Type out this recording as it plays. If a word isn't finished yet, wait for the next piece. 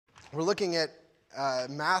We're looking at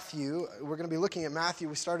Matthew. We're going to be looking at Matthew.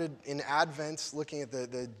 We started in Advent looking at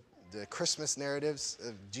the Christmas narratives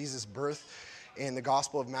of Jesus' birth in the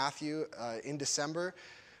Gospel of Matthew in December.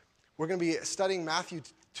 We're going to be studying Matthew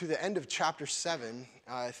to the end of chapter 7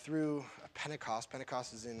 through Pentecost.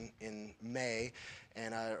 Pentecost is in May,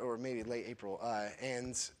 and or maybe late April.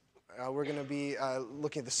 We're going to be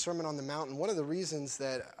looking at the Sermon on the Mount. And one of the reasons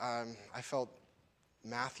that I felt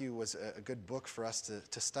Matthew was a good book for us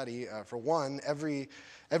to study. For one, every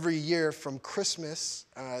year from Christmas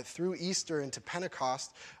through Easter into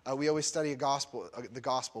Pentecost, we always study the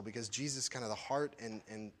gospel, because Jesus is kind of the heart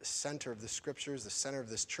and center of the scriptures, the center of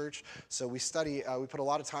this church. So we put a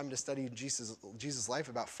lot of time to study Jesus' life,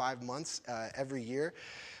 about 5 months every year.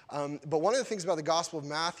 But one of the things about the Gospel of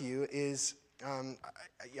Matthew is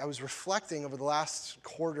I was reflecting over the last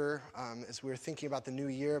quarter as we were thinking about the new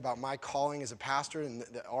year, about my calling as a pastor and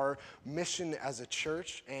our mission as a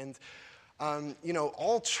church. And,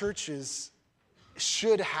 all churches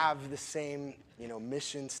should have the same,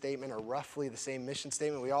 mission statement, or roughly the same mission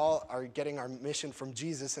statement. We all are getting our mission from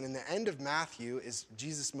Jesus. And in the end of Matthew is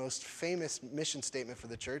Jesus' most famous mission statement for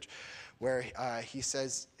the church, where he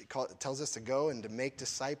tells us to go and to make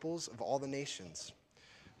disciples of all the nations,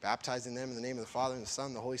 baptizing them in the name of the Father and the Son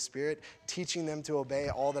and the Holy Spirit, teaching them to obey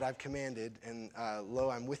all that I've commanded, and lo,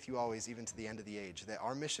 I'm with you always, even to the end of the age. That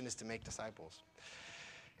our mission is to make disciples.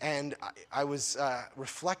 And I was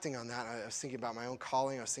reflecting on that. I was thinking about my own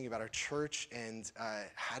calling. I was thinking about our church, and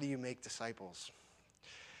how do you make disciples?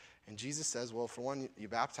 And Jesus says, well, for one, you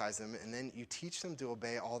baptize them, and then you teach them to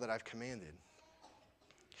obey all that I've commanded.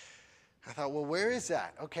 I thought, well, where is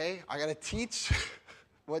that? Okay, I got to teach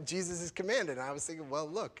what Jesus has commanded. And I was thinking, well,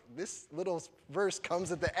 look, this little verse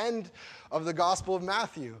comes at the end of the Gospel of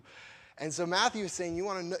Matthew. And so Matthew is saying, you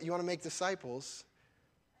want to make disciples,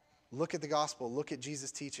 look at the gospel, look at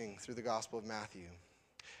Jesus' teaching through the Gospel of Matthew.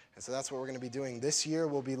 And so that's what we're going to be doing this year.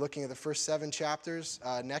 We'll be looking at the first 7 chapters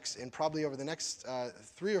next, and probably over the next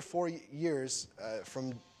 3 or 4 years,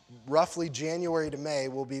 from roughly January to May,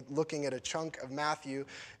 we'll be looking at a chunk of Matthew.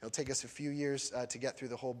 It'll take us a few years to get through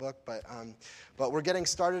the whole book, but we're getting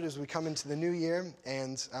started as we come into the new year.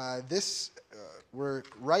 And we're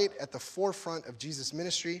right at the forefront of Jesus'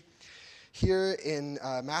 ministry here in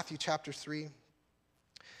Matthew chapter 3.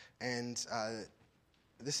 And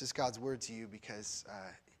this is God's word to you, because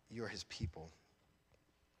you are his people.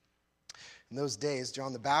 In those days,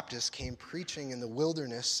 John the Baptist came preaching in the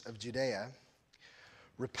wilderness of Judea,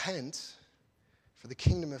 "Repent, for the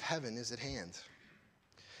kingdom of heaven is at hand.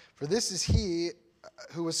 For this is he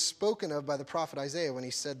who was spoken of by the prophet Isaiah when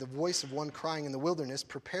he said, the voice of one crying in the wilderness,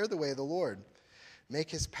 prepare the way of the Lord,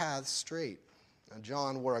 make his paths straight." Now,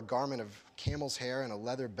 John wore a garment of camel's hair and a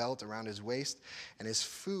leather belt around his waist, and his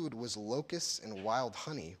food was locusts and wild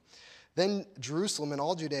honey. Then Jerusalem and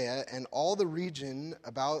all Judea and all the region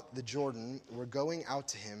about the Jordan were going out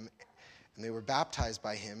to him, and they were baptized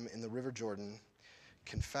by him in the river Jordan,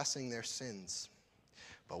 confessing their sins.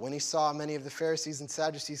 But when he saw many of the Pharisees and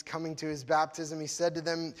Sadducees coming to his baptism, he said to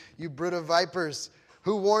them, "You brood of vipers,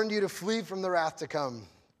 who warned you to flee from the wrath to come?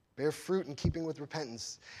 Bear fruit in keeping with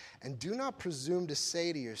repentance. And do not presume to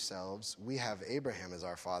say to yourselves, 'We have Abraham as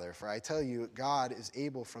our father.' For I tell you, God is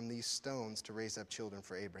able from these stones to raise up children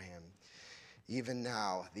for Abraham. Even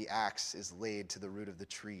now the axe is laid to the root of the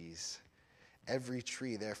trees. Every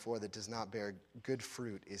tree, therefore, that does not bear good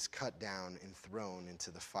fruit is cut down and thrown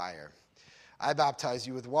into the fire. I baptize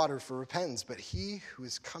you with water for repentance, but he who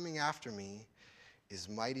is coming after me is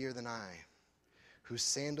mightier than I, whose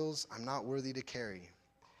sandals I'm not worthy to carry.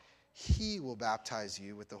 He will baptize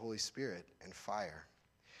you with the Holy Spirit and fire.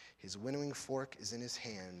 His winnowing fork is in his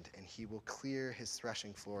hand, and he will clear his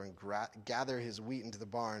threshing floor and gather his wheat into the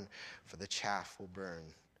barn, for the chaff will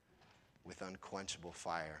burn with unquenchable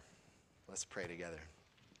fire." Let's pray together.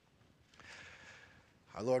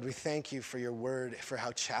 Our Lord, we thank you for your word, for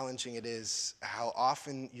how challenging it is, how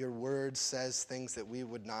often your word says things that we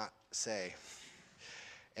would not say.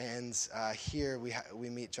 And here we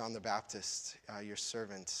meet John the Baptist, your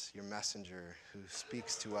servant, your messenger, who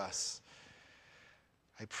speaks to us.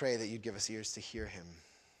 I pray that you'd give us ears to hear him.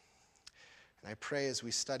 And I pray as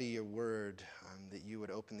we study your word that you would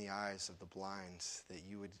open the eyes of the blind, that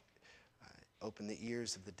you would open the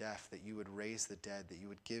ears of the deaf, that you would raise the dead, that you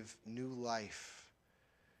would give new life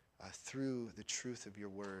through the truth of your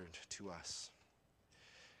word to us.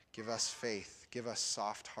 Give us faith. Give us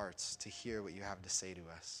soft hearts to hear what you have to say to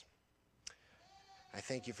us. I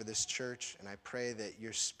thank you for this church, and I pray that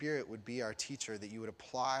your Spirit would be our teacher, that you would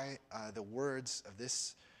apply the words of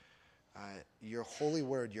this, your holy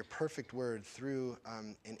word, your perfect word, through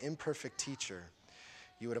an imperfect teacher,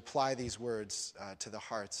 you would apply these words to the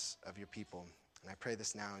hearts of your people. And I pray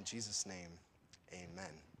this now in Jesus' name,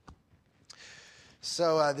 amen.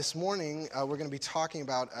 So this morning, we're going to be talking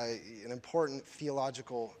about an important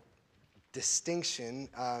theological distinction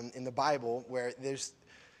in the Bible where there's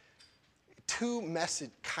two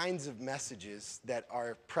kinds of messages that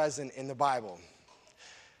are present in the Bible.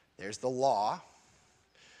 There's the law,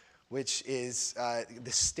 which is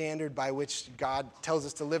the standard by which God tells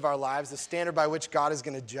us to live our lives, the standard by which God is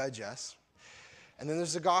going to judge us. And then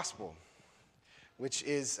there's the gospel, which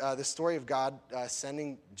is the story of God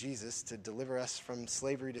sending Jesus to deliver us from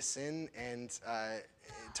slavery to sin and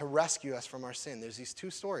to rescue us from our sin. There's these two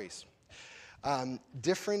stories. One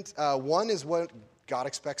is what God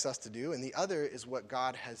expects us to do, and the other is what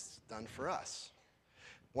God has done for us.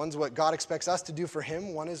 One's what God expects us to do for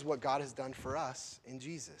him. One is what God has done for us in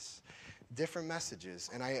Jesus. Different messages.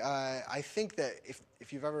 And I think that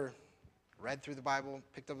if you've ever read through the Bible,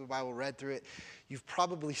 picked up the Bible, read through it, you've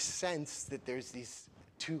probably sensed that there's these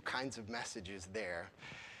two kinds of messages there.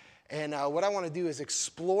 And what I want to do is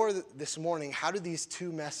explore this morning, how do these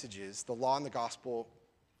two messages, the law and the gospel,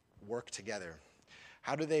 work together?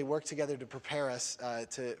 How do they work together to prepare us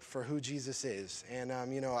for who Jesus is? And,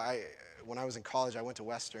 when I was in college, I went to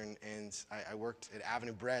Western, and I worked at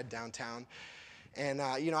Avenue Bread downtown. And,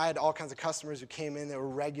 I had all kinds of customers who came in that were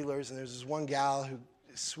regulars, and there was this one gal,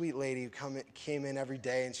 sweet lady, who came in every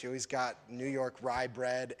day, and she always got New York rye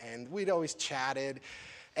bread, and we'd always chatted.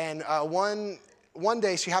 And one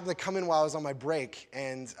day, she happened to come in while I was on my break,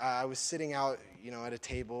 and I was sitting out, at a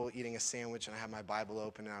table eating a sandwich, and I had my Bible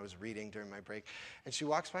open, and I was reading during my break. And she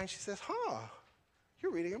walks by, and she says,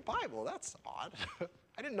 you're reading a Bible. That's odd.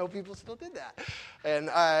 I didn't know people still did that. And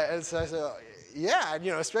so I said, yeah,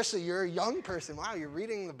 especially you're a young person. Wow, you're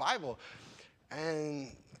reading the Bible.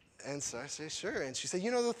 And so I said, sure. And she said,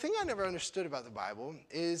 the thing I never understood about the Bible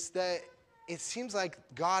is that it seems like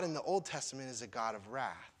God in the Old Testament is a God of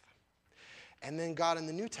wrath. And then God in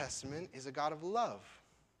the New Testament is a God of love.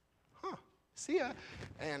 See ya.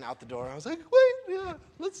 And out the door, I was like, wait, yeah,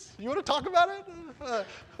 you want to talk about it?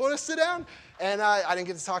 Want to sit down? And I didn't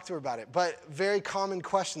get to talk to her about it. But very common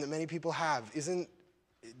question that many people have, isn't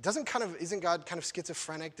God kind of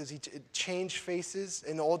schizophrenic? Does he change faces?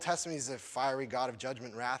 In the Old Testament, he's a fiery God of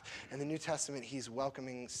judgment and wrath. In the New Testament, he's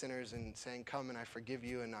welcoming sinners and saying, come and I forgive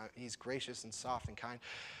you, and he's gracious and soft and kind.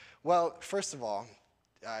 Well, first of all,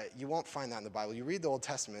 you won't find that in the Bible. You read the Old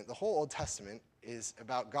Testament. The whole Old Testament is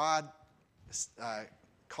about God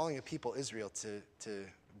calling a people, Israel, to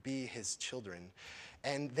be his children.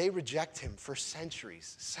 And they reject him for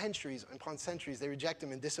centuries upon centuries. They reject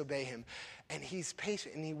him and disobey him. And he's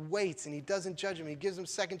patient, and he waits, and he doesn't judge them. He gives them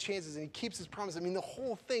second chances, and he keeps his promise. I mean, the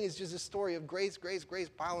whole thing is just a story of grace,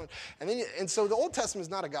 piling. And so the Old Testament is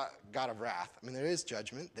not a God of wrath. I mean, there is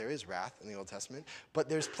judgment, there is wrath in the Old Testament, but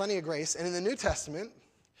there's plenty of grace. And in the New Testament,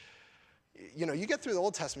 you get through the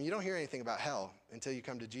Old Testament, you don't hear anything about hell until you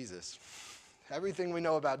come to Jesus. Everything we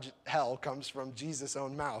know about hell comes from Jesus'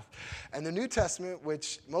 own mouth. And the New Testament,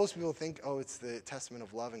 which most people think, it's the testament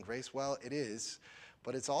of love and grace. Well, it is,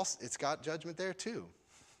 but it's got judgment there too.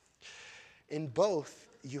 In both,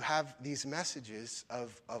 you have these messages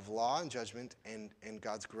of law and judgment and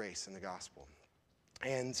God's grace in the gospel.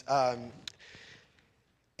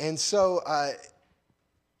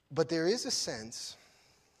 But there is a sense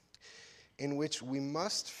in which we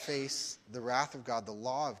must face the wrath of God, the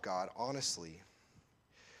law of God, honestly,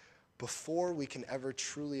 before we can ever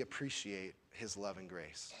truly appreciate his love and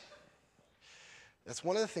grace. That's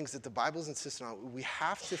one of the things that the Bible's insistent on. We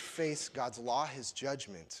have to face God's law, his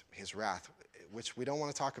judgment, his wrath, which we don't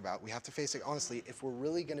want to talk about. We have to face it honestly if we're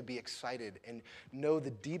really going to be excited and know the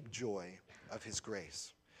deep joy of his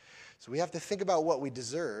grace. So we have to think about what we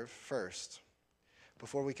deserve first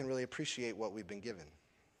before we can really appreciate what we've been given.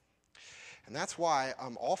 And that's why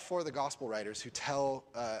I'm all for the gospel writers who tell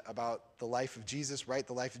about the life of Jesus, write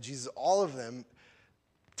the life of Jesus. All of them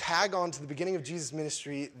tag on to the beginning of Jesus'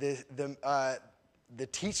 ministry the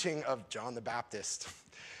teaching of John the Baptist,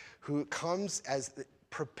 who comes as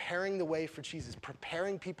preparing the way for Jesus,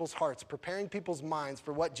 preparing people's hearts, preparing people's minds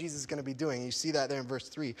for what Jesus is going to be doing. You see that there in verse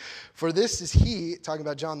 3. For this is he, talking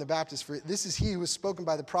about John the Baptist, for this is he who was spoken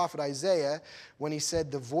by the prophet Isaiah when he said,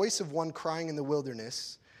 the voice of one crying in the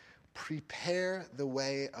wilderness, prepare the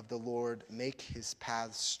way of the Lord, make his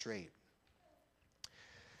paths straight.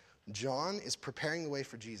 John is preparing the way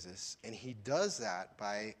for Jesus, and he does that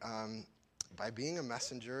by being a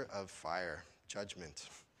messenger of fire, judgment,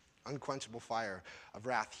 unquenchable fire of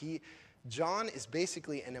wrath. John is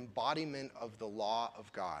basically an embodiment of the law of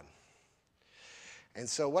God. And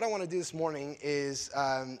so what I want to do this morning is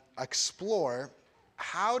explore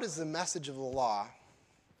how does the message of the law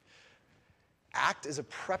act as a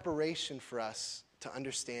preparation for us to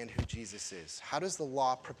understand who Jesus is? How does the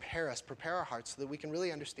law prepare our hearts so that we can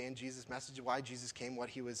really understand Jesus' message, why Jesus came, what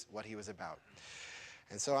he was about?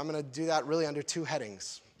 And so I'm going to do that really under two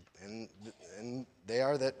headings. And they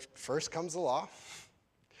are that first comes the law,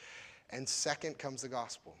 and second comes the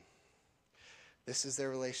gospel. This is their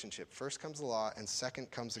relationship. First comes the law, and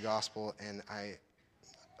second comes the gospel. And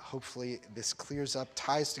hopefully this clears up,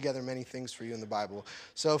 ties together many things for you in the Bible.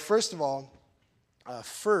 So first of all,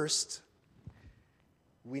 first,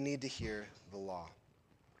 we need to hear the law.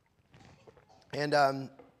 And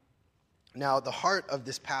now the heart of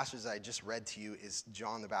this passage that I just read to you is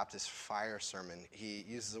John the Baptist's fire sermon. He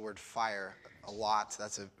uses the word fire a lot.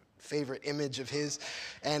 That's a favorite image of his.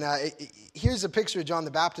 And here's a picture of John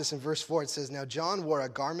the Baptist in verse 4. It says, "Now John wore a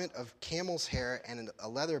garment of camel's hair and a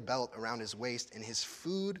leather belt around his waist, and his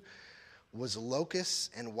food was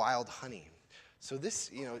locusts and wild honey." So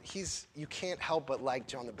this, you can't help but like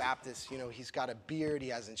John the Baptist. He's got a beard, he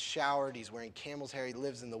hasn't showered, he's wearing camel's hair, he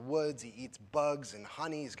lives in the woods, he eats bugs and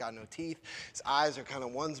honey, he's got no teeth. His eyes are kind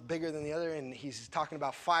of one's bigger than the other, and he's talking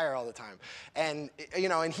about fire all the time. And,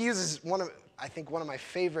 and he uses one of my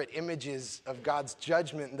favorite images of God's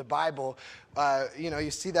judgment in the Bible.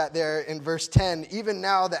 You see that there in verse 10. "Even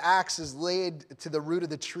now the axe is laid to the root of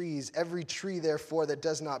the trees. Every tree, therefore, that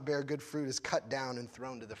does not bear good fruit is cut down and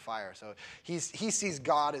thrown to the fire." So he sees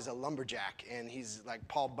God as a lumberjack, and he's like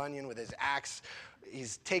Paul Bunyan with his axe.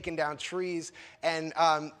 He's taking down trees. And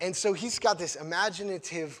so he's got this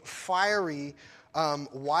imaginative, fiery,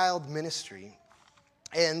 wild ministry.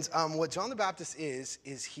 And what John the Baptist is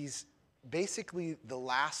he's basically the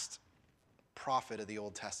last prophet of the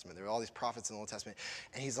Old Testament. There are all these prophets in the Old Testament,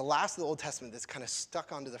 and he's the last of the Old Testament that's kind of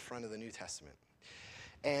stuck onto the front of the New Testament.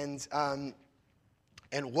 And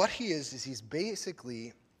what he is he's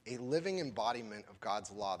basically a living embodiment of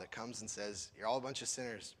God's law that comes and says, "You're all a bunch of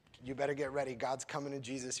sinners. You better get ready. God's coming in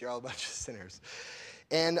Jesus. You're all a bunch of sinners."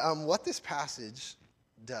 And what this passage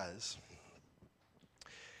does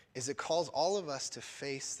is it calls all of us to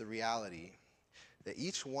face the reality that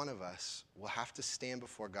each one of us will have to stand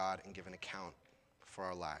before God and give an account for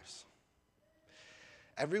our lives.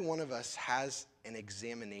 Every one of us has an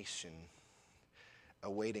examination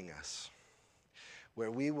awaiting us,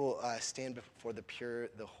 where we will stand before the pure,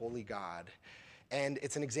 the holy God. And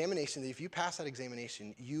it's an examination that if you pass that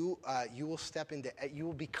examination, you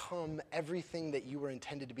will become everything that you were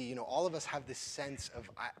intended to be. All of us have this sense of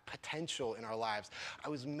potential in our lives. I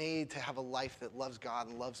was made to have a life that loves God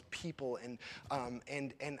and loves people, and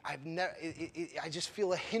I've never. I just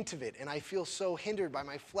feel a hint of it, and I feel so hindered by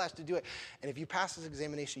my flesh to do it. And if you pass this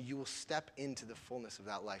examination, you will step into the fullness of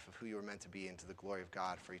that life of who you were meant to be, into the glory of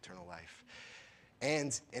God for eternal life.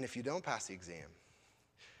 And if you don't pass the exam,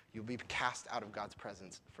 you'll be cast out of God's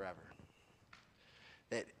presence forever.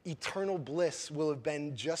 That eternal bliss will have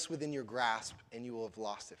been just within your grasp, and you will have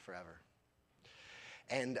lost it forever.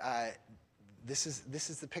 And this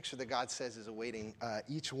is the picture that God says is awaiting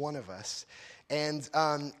each one of us. And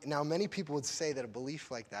now many people would say that a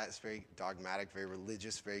belief like that is very dogmatic, very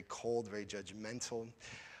religious, very cold, very judgmental.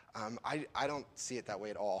 I don't see it that way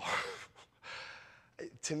at all.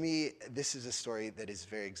 To me, this is a story that is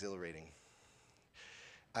very exhilarating.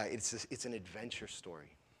 It's an adventure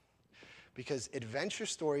story. Because adventure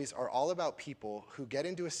stories are all about people who get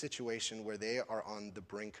into a situation where they are on the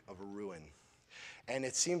brink of a ruin. And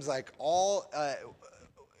it seems like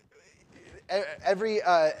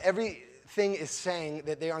everything is saying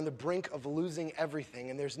that they are on the brink of losing everything,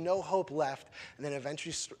 and there's no hope left. And then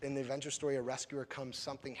eventually, in the adventure story, a rescuer comes,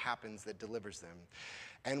 something happens that delivers them.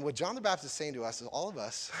 And what John the Baptist is saying to us is all of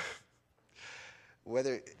us,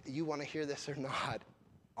 whether you want to hear this or not,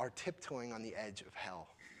 are tiptoeing on the edge of hell.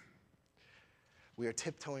 We are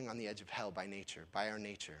tiptoeing on the edge of hell by nature, by our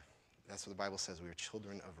nature. That's what the Bible says. We are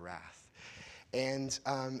children of wrath. And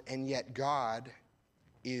yet God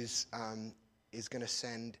is going to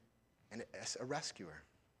send a rescuer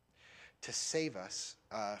to save us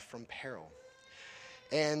from peril.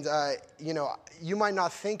 And, you might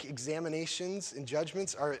not think examinations and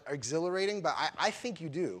judgments are exhilarating, but I think you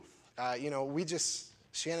do.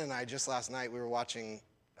 Shannon and I, just last night, we were watching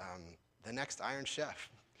The Next Iron Chef.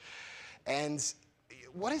 And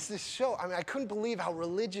what is this show? I mean, I couldn't believe how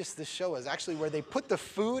religious this show is. Actually, where they put the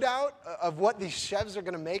food out of what these chefs are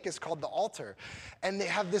going to make is called The Altar. And they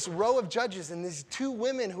have this row of judges, and these two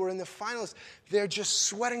women who are in the finals, they're just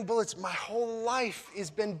sweating bullets. My whole life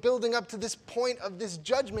has been building up to this point of this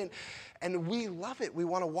judgment. And we love it. We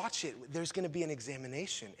want to watch it. There's going to be an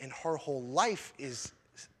examination, and her whole life is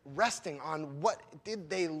resting on what did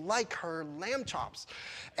they like her lamb chops,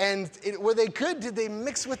 and were they good? Did they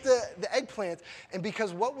mix with the eggplant? And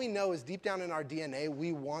because what we know is deep down in our DNA,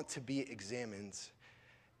 we want to be examined,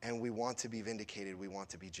 and we want to be vindicated. We want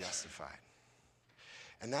to be justified.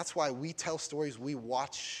 And that's why we tell stories, we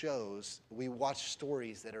watch shows, we watch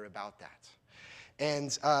stories that are about that.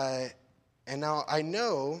 And now I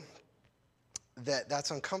know that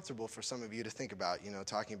that's uncomfortable for some of you to think about,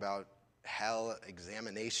 talking about hell,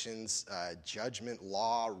 examinations, judgment,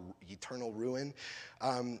 law, eternal ruin.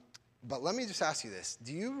 But let me just ask you this.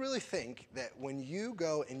 Do you really think that when you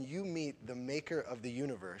go and you meet the maker of the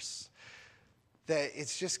universe, that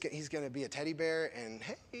he's going to be a teddy bear and,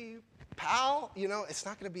 hey, pal? It's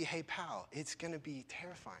not going to be, hey, pal. It's going to be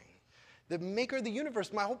terrifying. The maker of the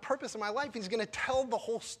universe, my whole purpose of my life, he's going to tell the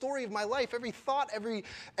whole story of my life. Every thought, every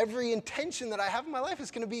intention that I have in my life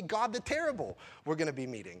is going to be God the terrible we're going to be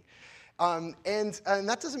meeting. And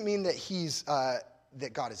that doesn't mean that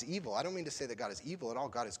that God is evil. I don't mean to say that God is evil at all.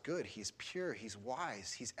 God is good. He's pure. He's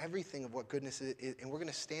wise. He's everything of what goodness is. And we're going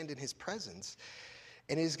to stand in his presence.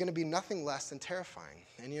 And it is going to be nothing less than terrifying.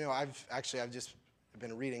 And, I've just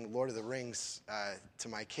been reading Lord of the Rings to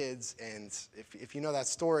my kids. And if you know that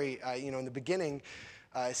story, in the beginning,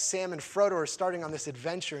 Sam and Frodo are starting on this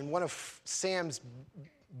adventure. And one of Sam's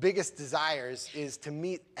biggest desires is to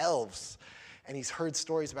meet elves. And he's heard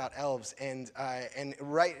stories about elves. And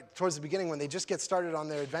right towards the beginning, when they just get started on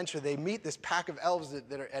their adventure, they meet this pack of elves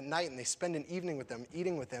that are at night, and they spend an evening with them,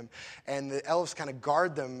 eating with them. And the elves kind of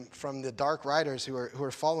guard them from the dark riders who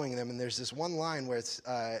are following them. And there's this one line where it's,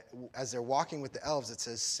 as they're walking with the elves, it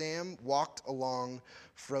says, Sam walked along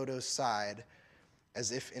Frodo's side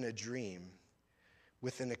as if in a dream,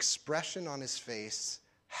 with an expression on his face,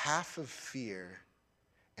 half of fear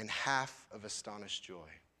and half of astonished joy.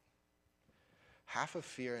 Half of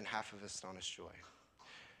fear and half of astonished joy.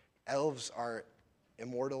 Elves are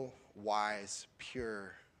immortal, wise,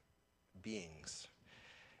 pure beings.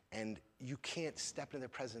 And you can't step into their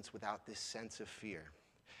presence without this sense of fear.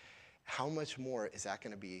 How much more is that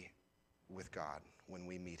going to be with God when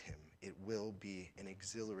we meet him? It will be an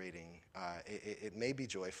exhilarating, it may be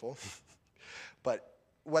joyful, but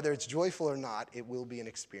whether it's joyful or not, it will be an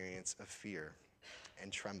experience of fear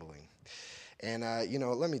and trembling. And,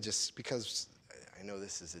 let me just, because I know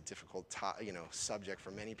this is a difficult subject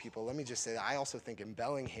for many people. Let me just say that I also think in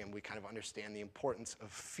Bellingham we kind of understand the importance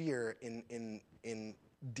of fear in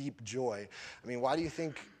deep joy. I mean, why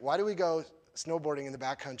do we go snowboarding in the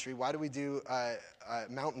backcountry? Why do we do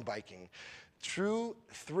mountain biking? True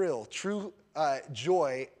thrill, true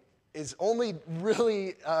joy is only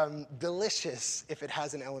really delicious if it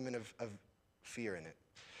has an element of fear in it.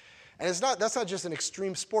 And that's not just an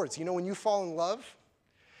extreme sports. When you fall in love,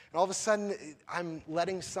 and all of a sudden, I'm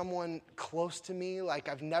letting someone close to me like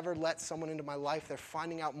I've never let someone into my life. They're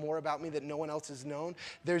finding out more about me that no one else has known.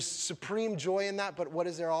 There's supreme joy in that, but what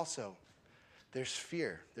is there also? There's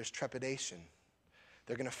fear. There's trepidation.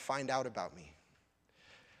 They're going to find out about me.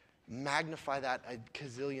 Magnify that a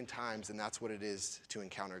gazillion times, and that's what it is to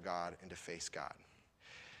encounter God and to face God.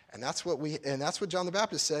 And that's what John the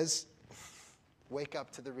Baptist says. Wake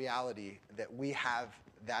up to the reality that we have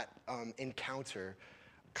that encounter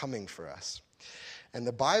coming for us. And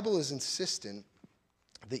the Bible is insistent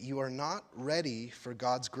that you are not ready for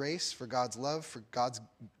God's grace, for God's love, for God's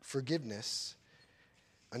forgiveness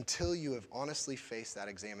until you have honestly faced that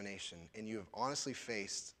examination and you have honestly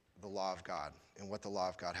faced the law of God and what the law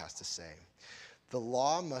of God has to say. The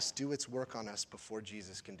law must do its work on us before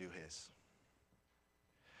Jesus can do his.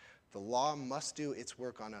 The law must do its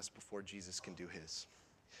work on us before Jesus can do his.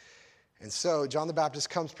 And so John the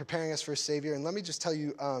Baptist comes preparing us for a Savior. And let me just tell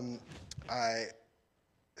you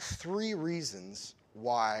 3 reasons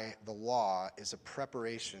why the law is a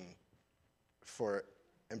preparation for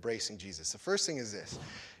embracing Jesus. The first thing is this,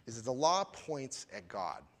 is that the law points at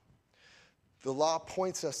God. The law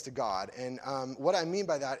points us to God. And what I mean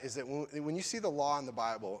by that is that when you see the law in the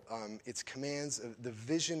Bible, its commands, the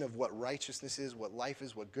vision of what righteousness is, what life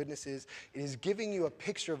is, what goodness is, it is giving you a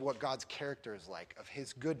picture of what God's character is like, of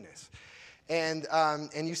his goodness. And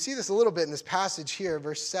you see this a little bit in this passage here,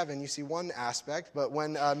 verse 7. You see one aspect, but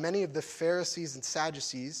when many of the Pharisees and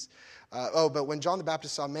Sadducees, but when John the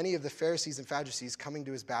Baptist saw many of the Pharisees and Sadducees coming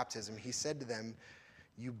to his baptism, he said to them,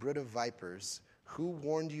 "You brood of vipers, who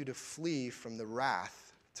warned you to flee from the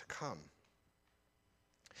wrath to come?"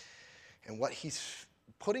 And what he's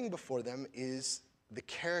putting before them is the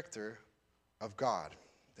character of God,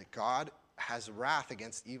 that God has wrath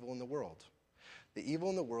against evil in the world. The evil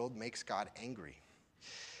in the world makes God angry.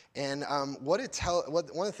 And one of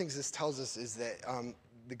the things this tells us is that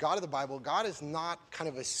the God of the Bible, God is not kind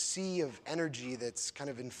of a sea of energy that's kind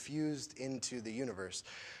of infused into the universe.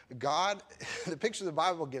 God, the picture the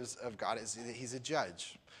Bible gives of God is that he's a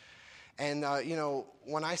judge. And,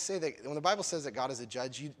 when the Bible says that God is a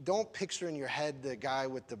judge, you don't picture in your head the guy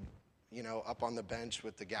with the, up on the bench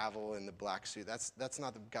with the gavel and the black suit. That's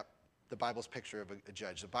not the Bible's picture of a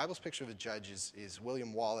judge. The Bible's picture of a judge is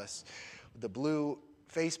William Wallace with the blue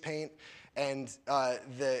face paint. And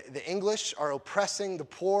the English are oppressing the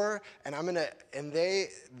poor, and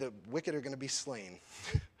the wicked are going to be slain.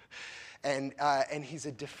 And he's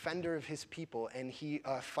a defender of his people, and he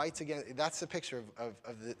fights against. That's the picture of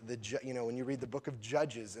when you read the book of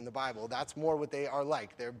Judges in the Bible, that's more what they are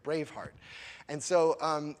like. They're Braveheart. And so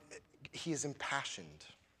he is impassioned.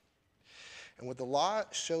 And what the law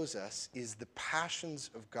shows us is the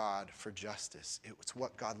passions of God for justice. It's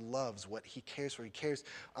what God loves, what he cares for. He cares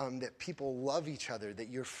that people love each other, that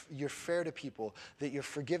you're fair to people, that you're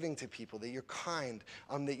forgiving to people, that you're kind,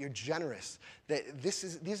 that you're generous. That these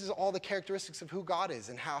is all the characteristics of who God is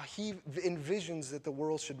and how he envisions that the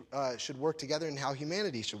world should work together and how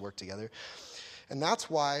humanity should work together. And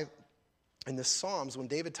that's why in the Psalms, when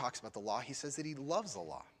David talks about the law, he says that he loves the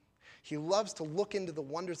law. He loves to look into the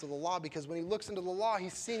wonders of the law because when he looks into the law,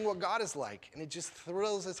 he's seeing what God is like, and it just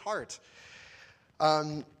thrills his heart.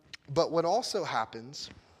 But what also happens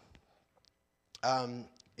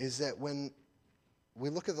is that when we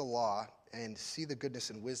look at the law and see the goodness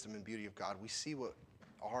and wisdom and beauty of God, we see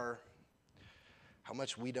how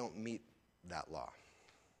much we don't meet that law.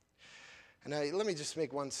 And let me just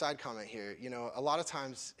make one side comment here. A lot of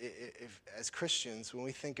times, as Christians, when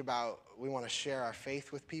we think about, we want to share our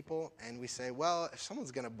faith with people, and we say, well, if someone's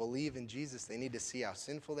going to believe in Jesus, they need to see how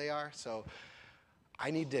sinful they are. So I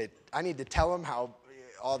need to tell them how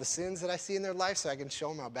all the sins that I see in their life so I can show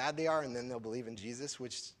them how bad they are, and then they'll believe in Jesus,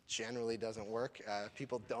 which generally doesn't work.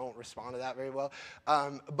 People don't respond to that very well.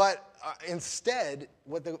 But instead,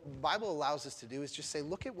 what the Bible allows us to do is just say,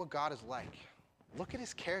 look at what God is like. Look at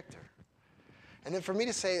his character. And then for me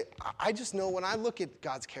to say, I just know when I look at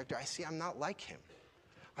God's character, I see I'm not like him.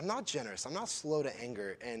 I'm not generous. I'm not slow to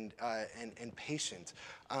anger and patient.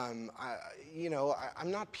 I'm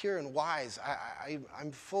not pure and wise.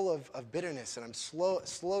 I'm full of bitterness, and I'm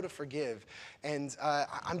slow to forgive. And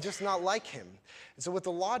I'm just not like him. And so what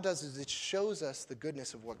the law does is it shows us the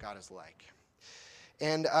goodness of what God is like.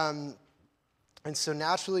 And so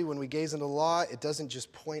naturally, when we gaze into the law, it doesn't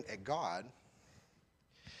just point at God.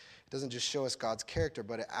 It doesn't just show us God's character,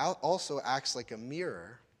 but it also acts like a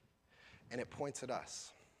mirror, and it points at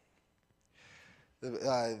us.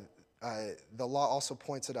 The law also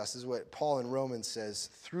points at us. This is what Paul in Romans says,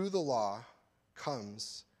 through the law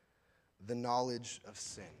comes the knowledge of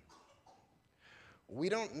sin. We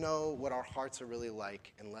don't know what our hearts are really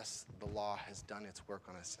like unless the law has done its work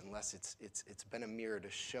on us, unless it's been a mirror to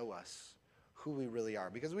show us who we really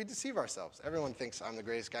are, because we deceive ourselves. Everyone thinks I'm the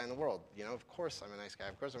greatest guy in the world. Of course I'm a nice guy.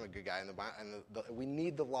 Of course I'm a good guy. We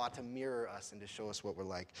need the law to mirror us and to show us what we're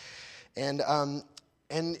like. And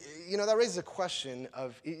that raises a question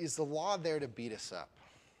of, is the law there to beat us up?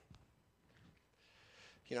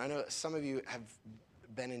 I know some of you have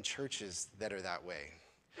been in churches that are that way.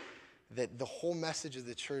 That the whole message of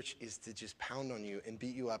the church is to just pound on you and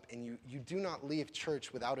beat you up, and you do not leave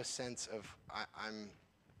church without a sense of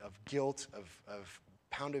of guilt, of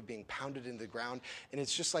being pounded into the ground, and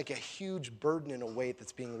it's just like a huge burden and a weight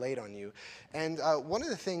that's being laid on you. And one of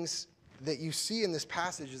the things that you see in this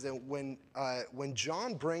passage is that when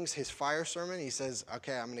John brings his fire sermon, he says,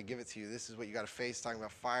 okay, I'm going to give it to you. This is what you got to face, talking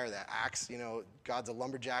about fire, that axe, God's a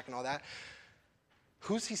lumberjack and all that.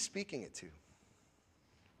 Who's he speaking it to?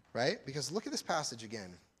 Right? Because look at this passage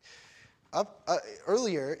again.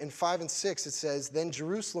 Earlier in 5 and 6, it says, then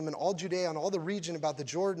Jerusalem and all Judea and all the region about the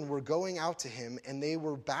Jordan were going out to him, and they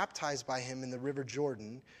were baptized by him in the river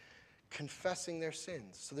Jordan, confessing their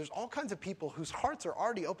sins. So there's all kinds of people whose hearts are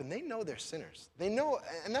already open. They know they're sinners. They know,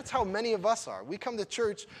 and that's how many of us are. We come to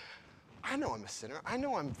church, I know I'm a sinner. I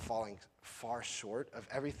know I'm falling far short of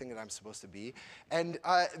everything that I'm supposed to be. And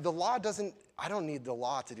the law I don't need the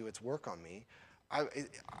law to do its work on me.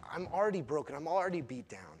 I'm already broken. I'm already beat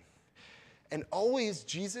down. And always,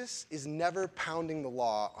 Jesus is never pounding the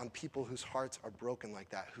law on people whose hearts are broken like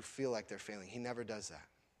that, who feel like they're failing. He never does that.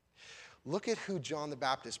 Look at who John the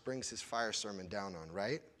Baptist brings his fire sermon down on,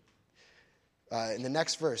 right? In the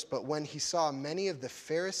next verse, but when he saw many of the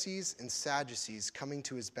Pharisees and Sadducees coming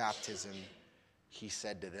to his baptism, he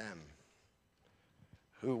said to them,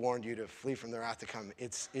 who warned you to flee from the wrath to come.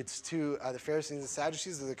 It's to the Pharisees and the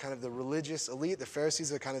Sadducees. They're kind of the religious elite. The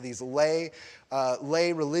Pharisees are kind of these lay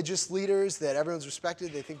religious leaders that everyone's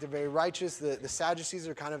respected. They think they're very righteous. The Sadducees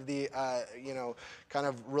are kind of the kind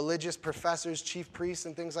of religious professors, chief priests,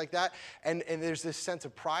 and things like that. And there's this sense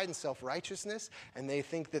of pride and self-righteousness, and they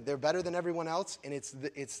think that they're better than everyone else. And it's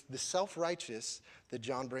the self-righteous that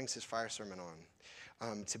John brings his fire sermon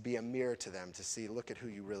on, to be a mirror to them, to see, look at who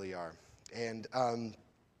you really are. And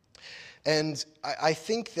I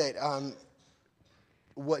think that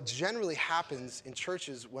what generally happens in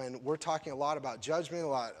churches when we're talking a lot about judgment, a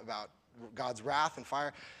lot about God's wrath and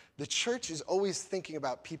fire, the church is always thinking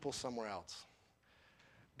about people somewhere else.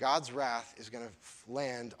 God's wrath is going to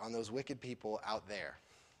land on those wicked people out there.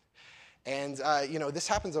 And, this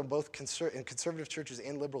happens on both in conservative churches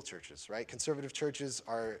and liberal churches, right? Conservative churches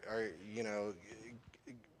are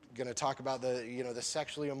going to talk about the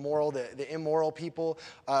sexually immoral, the immoral people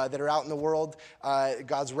that are out in the world.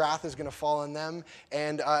 God's wrath is going to fall on them.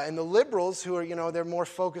 And the liberals who are, they're more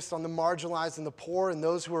focused on the marginalized and the poor and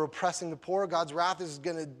those who are oppressing the poor, God's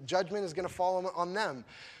judgment is going to fall on them.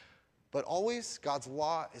 But always, God's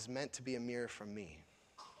law is meant to be a mirror from me.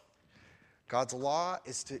 God's law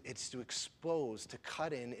is to expose, to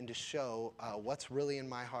cut in, and to show what's really in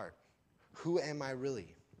my heart. Who am I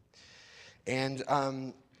really? And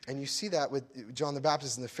you see that with John the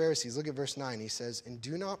Baptist and the Pharisees. Look at verse 9. He says, "And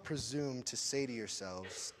do not presume to say to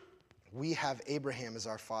yourselves, 'We have Abraham as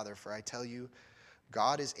our father,' for I tell you,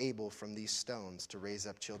 God is able from these stones to raise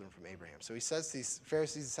up children from Abraham." So he says to these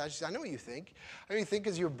Pharisees and Sadducees, I know what you think. I know you think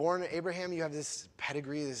because you were born to Abraham, you have this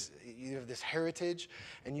pedigree, you have this heritage,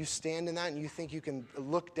 and you stand in that, and you think you can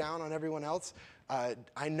look down on everyone else.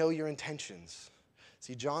 I know your intentions.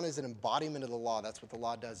 See, John is an embodiment of the law. That's what the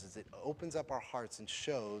law does, is it opens up our hearts and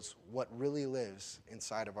shows what really lives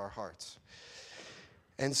inside of our hearts.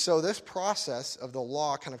 And so this process of the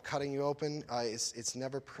law kind of cutting you open, it's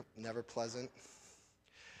never pleasant.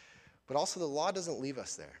 But also the law doesn't leave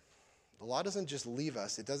us there. The law doesn't just leave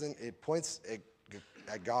us. It points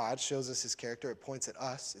at God, shows us his character. It points at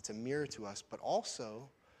us. It's a mirror to us. But also,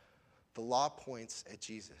 the law points at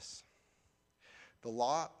Jesus. The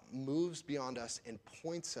law moves beyond us and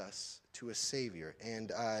points us to a Savior.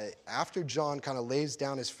 And after John kind of lays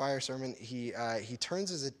down his fire sermon, he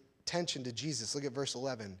turns his attention to Jesus. Look at verse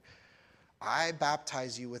 11. "I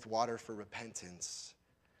baptize you with water for repentance,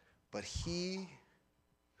 but he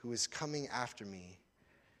who is coming after me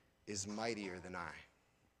is mightier than I."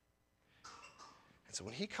 And so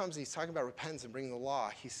when he comes, he's talking about repentance and bringing the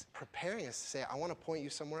law. He's preparing us to say, I want to point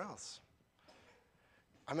you somewhere else.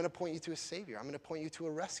 I'm going to point you to a Savior. I'm going to point you to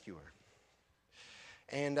a rescuer.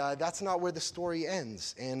 And that's not where the story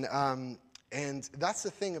ends. And that's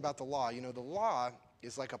the thing about the law. The law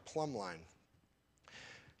is like a plumb line.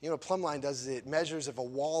 What a plumb line does is it measures if a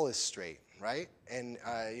wall is straight, right? And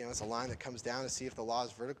it's a line that comes down to see if the wall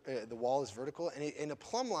is vertical. And in a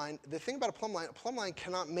plumb line, the thing about a plumb line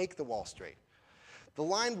cannot make the wall straight. The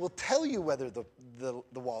line will tell you whether the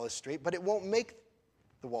wall is straight, but it won't make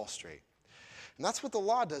the wall straight. And that's what the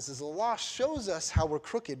law does, is the law shows us how we're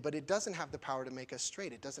crooked, but it doesn't have the power to make us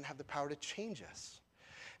straight. It doesn't have the power to change us.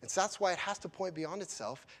 And so that's why it has to point beyond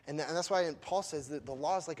itself. And that's why Paul says that the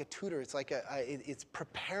law is like a tutor. It's like it's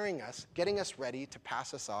preparing us, getting us ready to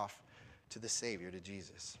pass us off to the Savior, to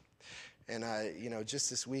Jesus. And, just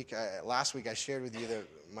this week, last week I shared with you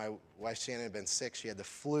that my wife Shannon had been sick. She had the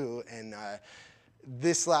flu. And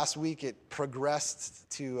this last week it progressed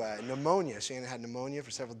to pneumonia. Shannon had pneumonia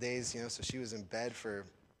for several days, so she was in bed for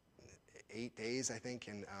 8 days, I think.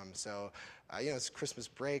 And it's Christmas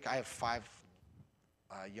break. I have 5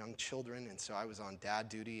 young children, and so I was on dad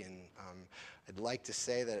duty, and I'd like to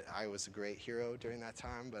say that I was a great hero during that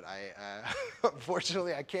time, but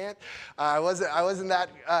unfortunately I can't. I wasn't that.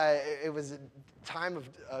 It was a time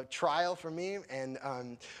of trial for me, and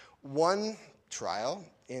one trial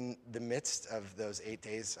in the midst of those 8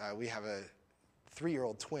 days, we have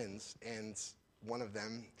 3-year-old twins, and one of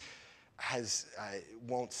them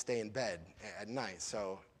won't stay in bed at night,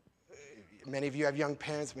 so. Many of you have young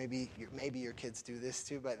parents. Maybe your kids do this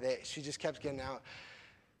too. But she just kept getting out,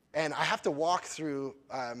 and I have to walk through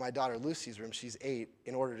my daughter Lucy's room. She's 8,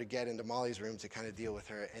 in order to get into Molly's room to kind of deal with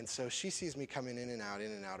her. And so she sees me coming in and out,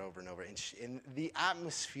 over and over. And the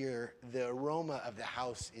atmosphere, the aroma of the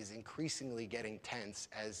house is increasingly getting tense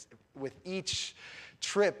as with each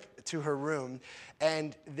trip to her room,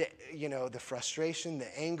 and the frustration,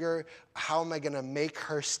 the anger, how am I going to make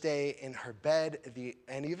her stay in her bed,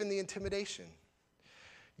 and even the intimidation,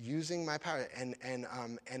 using my power, and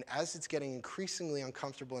as it's getting increasingly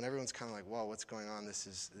uncomfortable, and everyone's kind of like, "Whoa, what's going on? This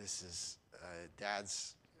is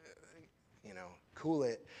dad's, cool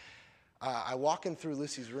it. I walk in through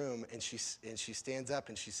Lucy's room, and she stands up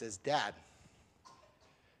and she says, "Dad,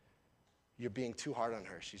 you're being too hard on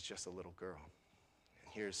her. She's just a little girl."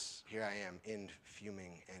 And here I am,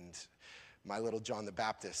 fuming, and my little John the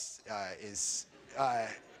Baptist is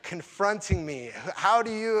confronting me. "How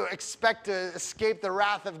do you expect to escape the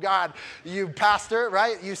wrath of God, you pastor,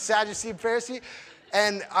 right? You Sadducee Pharisee?"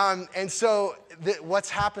 And so what's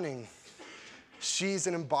happening? She's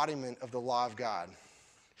an embodiment of the law of God.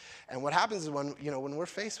 And what happens is when we're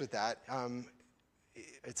faced with that,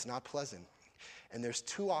 it's not pleasant. And there's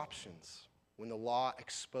two options when the law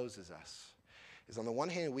exposes us. Is on the one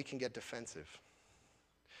hand, we can get defensive.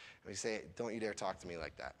 And we say, "Don't you dare talk to me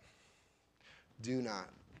like that. Do not.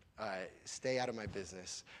 Stay out of my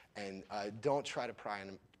business. And don't try to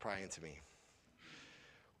pry into me."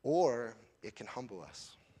 Or it can humble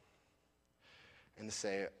us. And to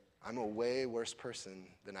say, "I'm a way worse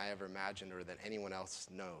person than I ever imagined or than anyone else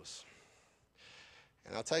knows."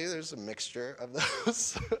 And I'll tell you, there's a mixture of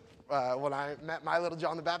those when I met my little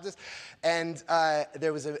John the Baptist. And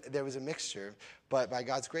there was a mixture, but by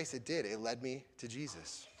God's grace, it did. It led me to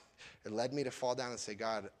Jesus. It led me to fall down and say,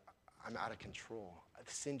 "God, I'm out of control.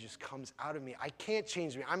 Sin just comes out of me. I can't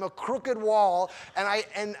change me. I'm a crooked wall,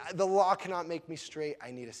 and the law cannot make me straight. I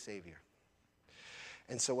need a Savior."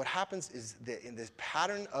 And so what happens is that in this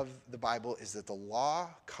pattern of the Bible is that the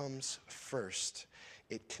law comes first.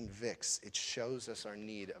 It convicts. It shows us our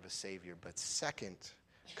need of a Savior. But second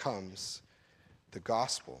comes the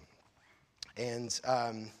gospel. And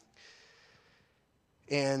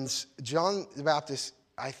John the Baptist,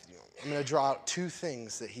 I'm going to draw out two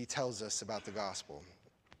things that he tells us about the gospel.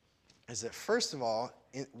 Is that first of all,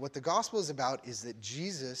 what the gospel is about is that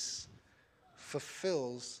Jesus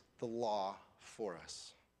fulfills the law for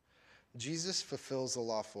us. Jesus fulfills the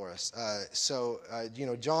law for us.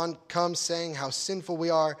 John comes saying how sinful we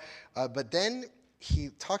are, but then he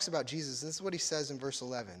talks about Jesus. This is what he says in verse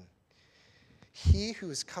 11. "He who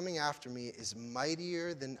is coming after me is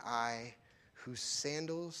mightier than I, whose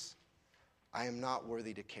sandals I am not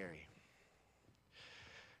worthy to carry."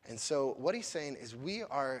 And so what he's saying is we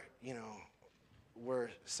are,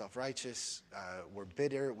 we're self-righteous, we're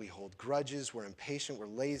bitter, we hold grudges, we're impatient, we're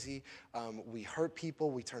lazy, we hurt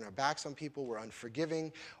people, we turn our backs on people, we're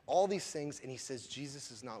unforgiving, all these things. And he says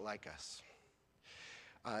Jesus is not like us.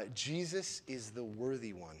 Jesus is the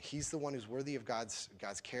worthy one. He's the one who's worthy of God's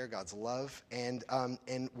care, God's love. And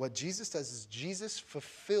what Jesus does is Jesus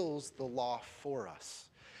fulfills the law for us.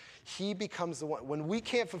 He becomes the one. When we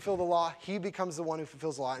can't fulfill the law, he becomes the one who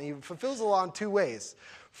fulfills the law. And he fulfills the law in two ways.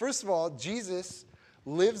 First of all, Jesus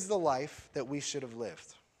lives the life that we should have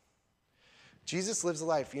lived. Jesus lives the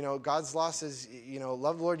life. God's law says,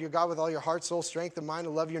 love the Lord your God with all your heart, soul, strength, and mind,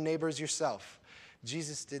 and love your neighbor as yourself.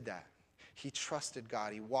 Jesus did that. He trusted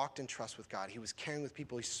God. He walked in trust with God. He was caring with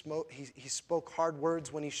people. He spoke hard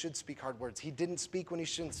words when he should speak hard words. He didn't speak when he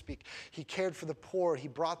shouldn't speak. He cared for the poor. He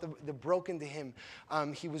brought the broken to him.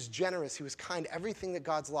 He was generous. He was kind. Everything that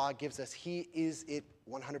God's law gives us, he is it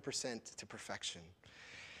 100% to perfection.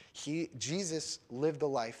 Jesus lived the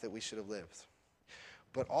life that we should have lived.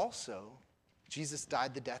 But also, Jesus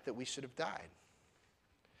died the death that we should have died.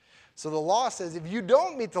 So the law says if you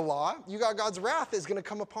don't meet the law, God's wrath is going to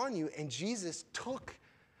come upon you. And Jesus took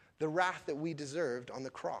the wrath that we deserved on the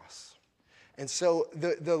cross. And so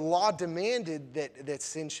the law demanded that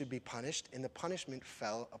sin should be punished, and the punishment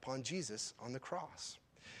fell upon Jesus on the cross.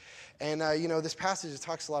 And, this passage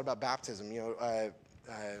talks a lot about baptism.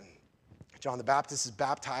 John the Baptist is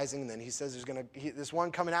baptizing, and then he says this one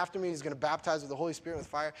coming after me, he's going to baptize with the Holy Spirit and with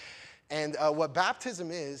fire. And what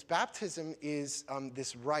baptism is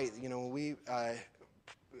this rite, when we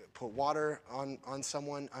put water on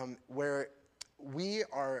someone, where we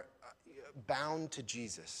are bound to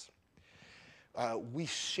Jesus. We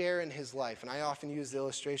share in his life. And I often use the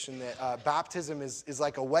illustration that baptism is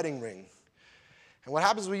like a wedding ring. And what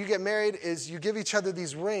happens when you get married is you give each other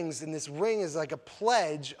these rings, and this ring is like a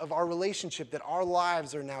pledge of our relationship, that our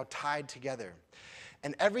lives are now tied together.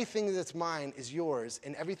 And everything that's mine is yours,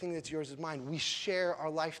 and everything that's yours is mine. We share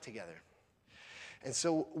our life together. And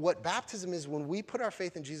so what baptism is, when we put our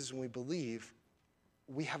faith in Jesus and we believe,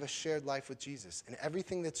 we have a shared life with Jesus. And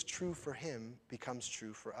everything that's true for him becomes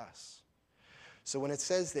true for us. So when it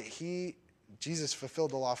says that Jesus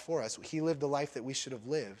fulfilled the law for us, he lived the life that we should have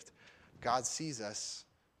lived, God sees us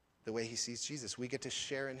the way he sees Jesus. We get to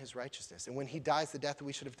share in his righteousness. And when he dies the death that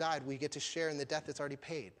we should have died, we get to share in the death that's already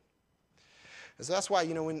paid. And so that's why,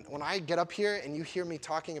 when I get up here and you hear me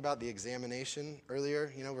talking about the examination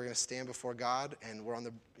earlier, we're going to stand before God and we're on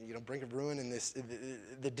the brink of ruin and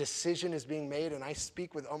the decision is being made, and I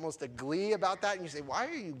speak with almost a glee about that, and you say, why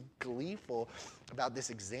are you gleeful about this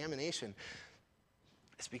examination?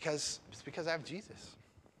 It's because I have Jesus.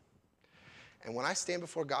 And when I stand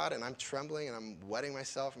before God and I'm trembling and I'm wetting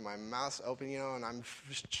myself and my mouth's open, and I'm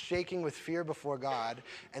shaking with fear before God,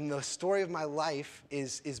 and the story of my life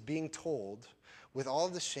is being told with all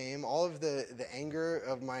of the shame, all of the anger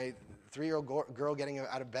of my 3-year-old girl getting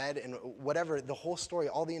out of bed, and whatever, the whole story,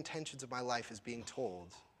 all the intentions of my life is being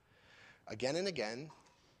told. Again and again,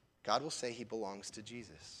 God will say he belongs to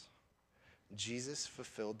Jesus. Jesus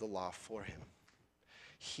fulfilled the law for him.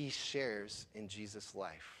 He shares in Jesus'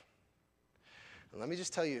 life. And let me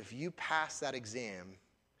just tell you, if you pass that exam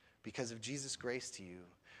because of Jesus' grace to you,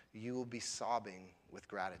 you will be sobbing with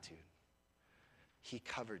gratitude. He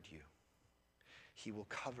covered you. He will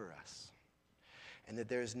cover us. And that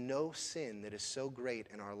there is no sin that is so great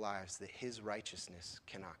in our lives that his righteousness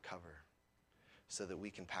cannot cover, so that we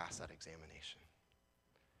can pass that examination.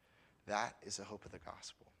 That is the hope of the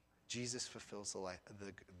gospel. Jesus fulfills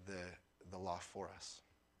the law for us.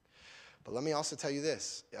 But let me also tell you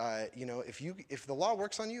this: if the law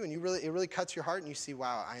works on you and it really cuts your heart, and you see,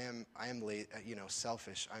 wow, I am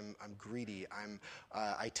selfish, I'm greedy,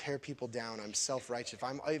 I tear people down, I'm self-righteous.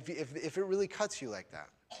 If it really cuts you like that,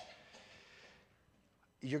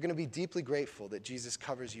 you're going to be deeply grateful that Jesus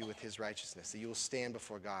covers you with his righteousness, that you will stand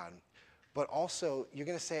before God. But also, you're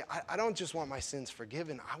going to say, I don't just want my sins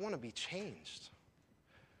forgiven, I want to be changed.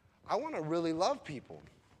 I want to really love people.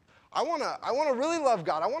 I want to really love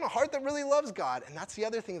God. I want a heart that really loves God. And that's the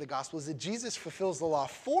other thing of the gospel, is that Jesus fulfills the law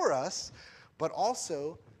for us, but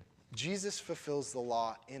also Jesus fulfills the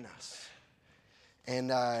law in us. And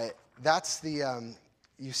that's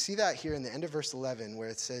you see that here in the end of verse 11, where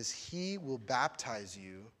it says, he will baptize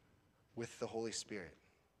you with the Holy Spirit.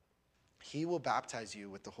 He will baptize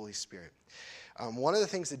you with the Holy Spirit. One of the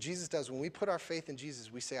things that Jesus does when we put our faith in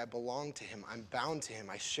Jesus, we say, I belong to him, I'm bound to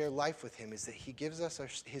him, I share life with him, is that he gives us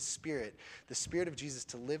his Spirit, the Spirit of Jesus,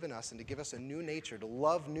 to live in us and to give us a new nature, to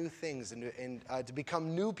love new things, and to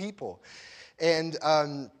become new people. And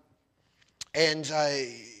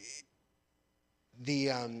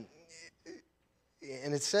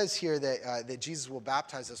it says here that Jesus will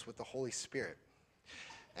baptize us with the Holy Spirit.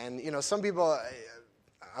 And, some people,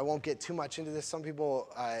 I won't get too much into this. Some people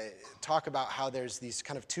talk about how there's these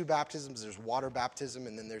kind of two baptisms. There's water baptism,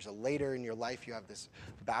 and then there's a later in your life you have this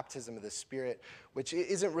baptism of the Spirit, which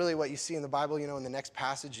isn't really what you see in the Bible. In the next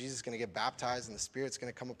passage, Jesus is going to get baptized, and the Spirit's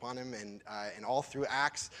going to come upon him. And all through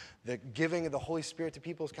Acts, the giving of the Holy Spirit to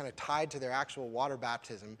people is kind of tied to their actual water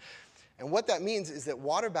baptism. And what that means is that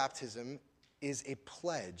water baptism is a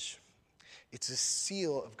pledge. It's a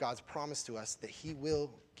seal of God's promise to us that he will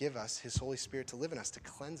give us his Holy Spirit to live in us, to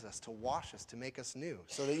cleanse us, to wash us, to make us new.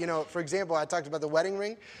 So that, for example, I talked about the wedding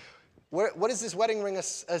ring. What is this wedding ring a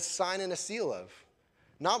sign and a seal of?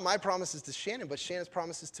 Not my promises to Shannon, but Shannon's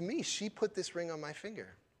promises to me. She put this ring on my finger,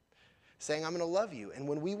 saying, I'm going to love you. And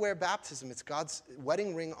when we wear baptism, it's God's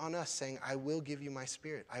wedding ring on us, saying, I will give you my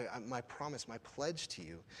Spirit, my promise, my pledge to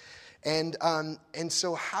you. And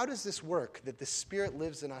so how does this work, that the Spirit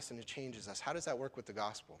lives in us and it changes us? How does that work with the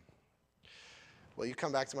gospel? Well, you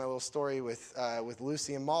come back to my little story with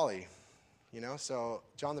Lucy and Molly. So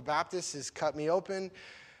John the Baptist has cut me open.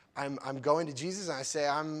 I'm going to Jesus, and I say,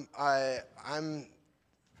 I'm a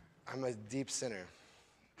deep sinner.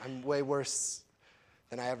 I'm way worse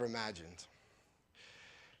than I ever imagined.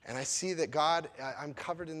 And I see that God, I'm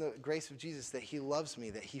covered in the grace of Jesus, that he loves me,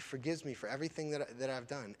 that he forgives me for everything that I've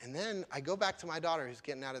done. And then I go back to my daughter who's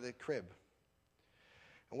getting out of the crib.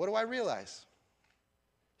 And what do I realize?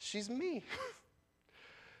 She's me.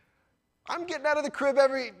 I'm getting out of the crib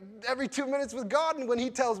every 2 minutes with God, and when he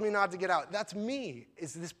tells me not to get out, that's me.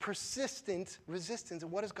 It's this persistent resistance.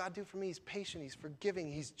 And what does God do for me? He's patient, he's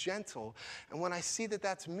forgiving, he's gentle. And when I see that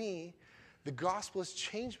that's me, the gospel has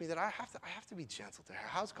changed me, that I have to be gentle to her.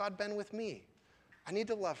 How's God been with me? I need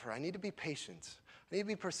to love her. I need to be patient. I need to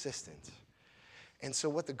be persistent. And so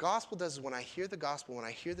what the gospel does is when I hear the gospel, when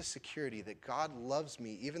I hear the security that God loves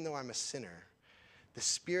me, even though I'm a sinner, the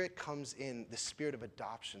Spirit comes in, the Spirit of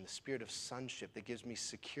adoption, the Spirit of sonship that gives me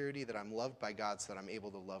security that I'm loved by God so that I'm able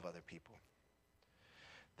to love other people.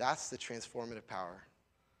 That's the transformative power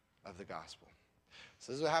of the gospel.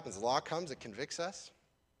 So this is what happens. The law comes, it convicts us.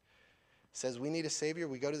 Says we need a Savior,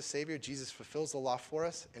 we go to the Savior, Jesus fulfills the law for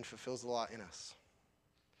us and fulfills the law in us.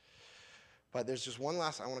 But there's just one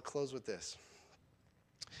last, I want to close with this.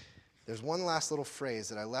 There's one last little phrase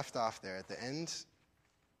that I left off there at the end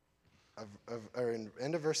or in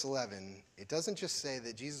end of verse 11, it doesn't just say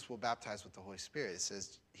that Jesus will baptize with the Holy Spirit. It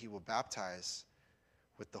says he will baptize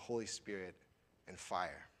with the Holy Spirit and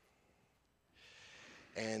fire.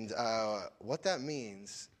 And what that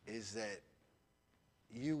means is that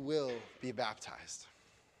you will be baptized.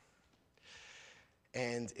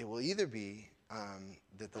 And it will either be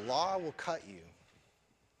that the law will cut you,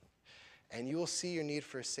 and you will see your need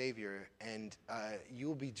for a Savior, and you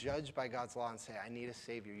will be judged by God's law and say, I need a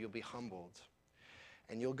Savior. You'll be humbled.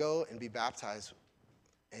 And you'll go and be baptized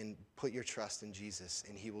and put your trust in Jesus,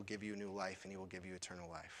 and he will give you a new life, and he will give you eternal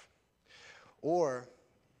life. Or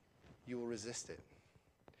you will resist it.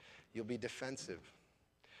 You'll be defensive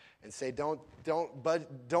and say, don't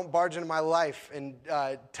barge into my life and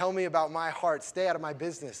tell me about my heart. Stay out of my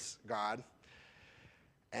business, God.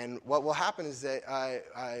 And what will happen is that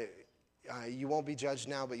you won't be judged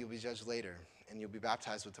now, but you'll be judged later, and you'll be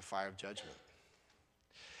baptized with the fire of judgment.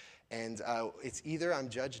 And it's either I'm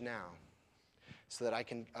judged now so that I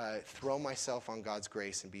can throw myself on God's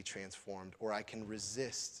grace and be transformed, or I can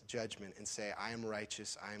resist judgment and say, I am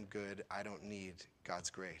righteous, I am good, I don't need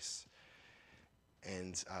God's grace.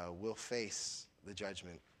 And we'll face the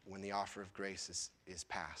judgment when the offer of grace is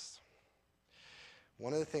passed.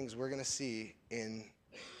 One of the things we're going to see in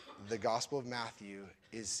the Gospel of Matthew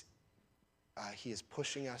is he is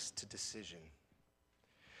pushing us to decision.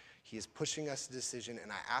 He is pushing us to decision,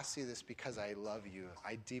 and I ask you this because I love you.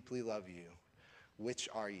 I deeply love you. Which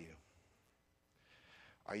are you?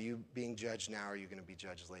 Are you being judged now, or are you going to be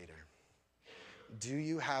judged later? Do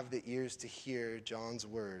you have the ears to hear John's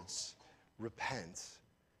words, repent,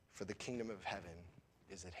 for the kingdom of heaven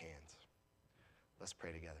is at hand? Let's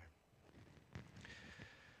pray together.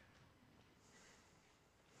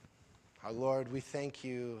 Our Lord, we thank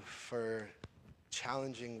you for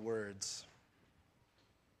challenging words.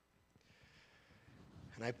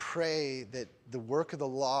 And I pray that the work of the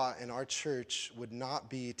law in our church would not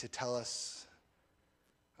be to tell us,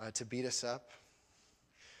 to beat us up,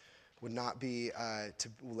 would not be to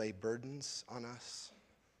lay burdens on us,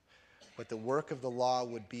 but the work of the law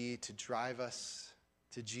would be to drive us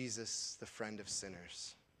to Jesus, the friend of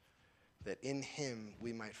sinners, that in him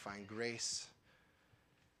we might find grace.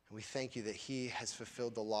 And we thank you that he has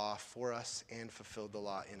fulfilled the law for us and fulfilled the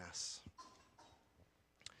law in us.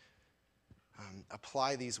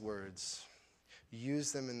 Apply these words.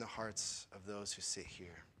 Use them in the hearts of those who sit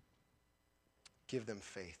here. Give them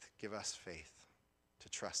faith. Give us faith to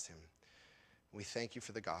trust him. We thank you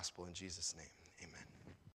for the gospel in Jesus' name. Amen.